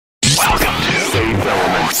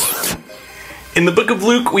In the book of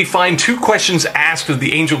Luke, we find two questions asked of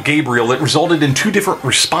the angel Gabriel that resulted in two different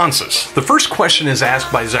responses. The first question is asked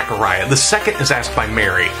by Zechariah. The second is asked by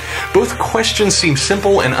Mary. Both questions seem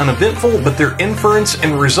simple and uneventful, but their inference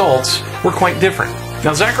and results were quite different.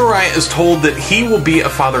 Now, Zechariah is told that he will be a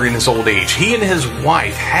father in his old age. He and his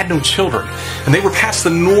wife had no children, and they were past the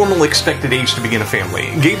normal expected age to begin a family.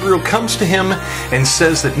 Gabriel comes to him and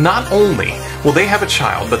says that not only will they have a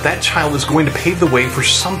child, but that child is going to pave the way for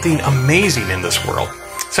something amazing in this world.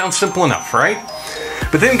 Sounds simple enough, right?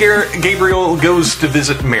 But then Gabriel goes to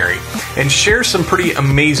visit Mary and shares some pretty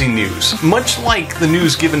amazing news. Much like the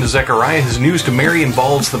news given to Zechariah, his news to Mary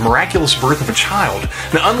involves the miraculous birth of a child.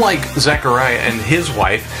 Now, unlike Zechariah and his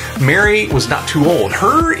wife, Mary was not too old.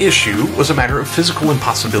 Her issue was a matter of physical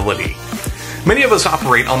impossibility. Many of us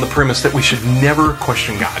operate on the premise that we should never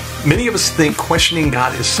question God. Many of us think questioning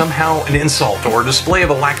God is somehow an insult or a display of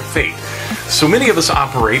a lack of faith. So many of us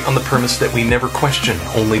operate on the premise that we never question,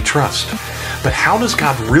 only trust. But how does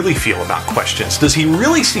God really feel about questions? Does he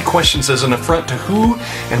really see questions as an affront to who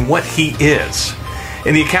and what he is?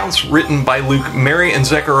 In the accounts written by Luke, Mary and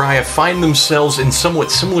Zechariah find themselves in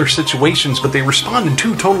somewhat similar situations, but they respond in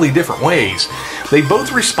two totally different ways. They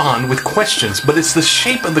both respond with questions, but it's the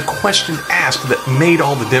shape of the question asked that made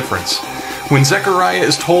all the difference. When Zechariah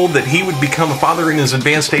is told that he would become a father in his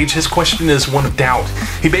advanced age, his question is one of doubt.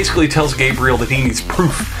 He basically tells Gabriel that he needs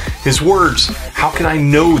proof. His words, "How can I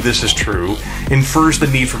know this is true?" infers the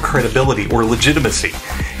need for credibility or legitimacy.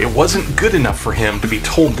 It wasn't good enough for him to be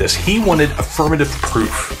told this. He wanted affirmative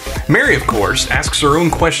proof. Mary, of course, asks her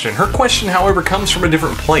own question. Her question, however, comes from a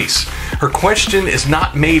different place. Her question is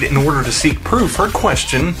not made in order to seek proof. Her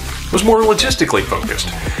question was more logistically focused.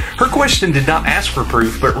 Her question did not ask for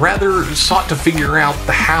proof, but rather sought to figure out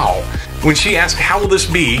the how. When she asked, "How will this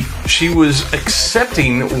be?" she was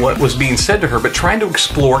accepting what was being said to her, but trying to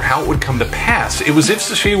explore how it would come to pass. It was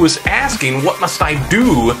as if she was asking, "What must I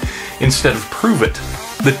do?" instead of "prove it."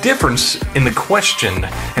 The difference in the question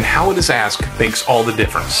and how it is asked makes all the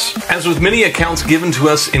difference. As with many accounts given to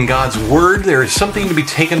us in God's Word, there is something to be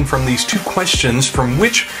taken from these two questions from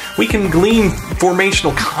which we can glean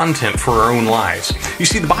formational content for our own lives. You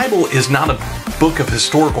see, the Bible is not a book of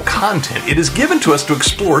historical content. It is given to us to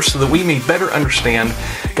explore so that we may better understand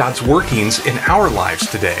God's workings in our lives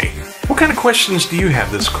today. What kind of questions do you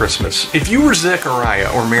have this Christmas? If you were Zechariah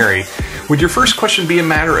or Mary, would your first question be a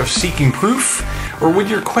matter of seeking proof? Or would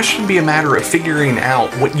your question be a matter of figuring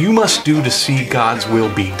out what you must do to see God's will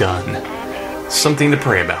be done? Something to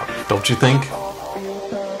pray about, don't you think?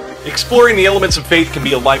 Exploring the elements of faith can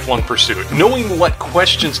be a lifelong pursuit. Knowing what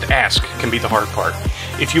questions to ask can be the hard part.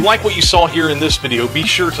 If you like what you saw here in this video, be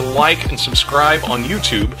sure to like and subscribe on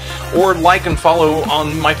YouTube, or like and follow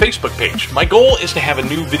on my Facebook page. My goal is to have a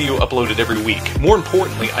new video uploaded every week. More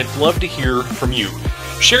importantly, I'd love to hear from you.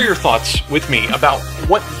 Share your thoughts with me about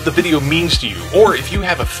what the video means to you, or if you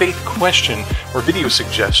have a faith question or video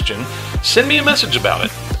suggestion, send me a message about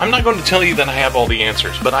it. I'm not going to tell you that I have all the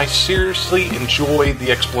answers, but I seriously enjoy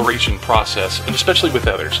the exploration process, and especially with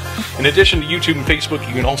others. In addition to YouTube and Facebook,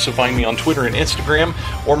 you can also find me on Twitter and Instagram,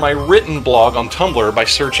 or my written blog on Tumblr by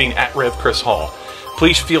searching @RevChrisHall.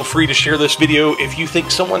 Please feel free to share this video if you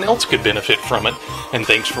think someone else could benefit from it, and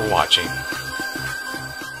thanks for watching.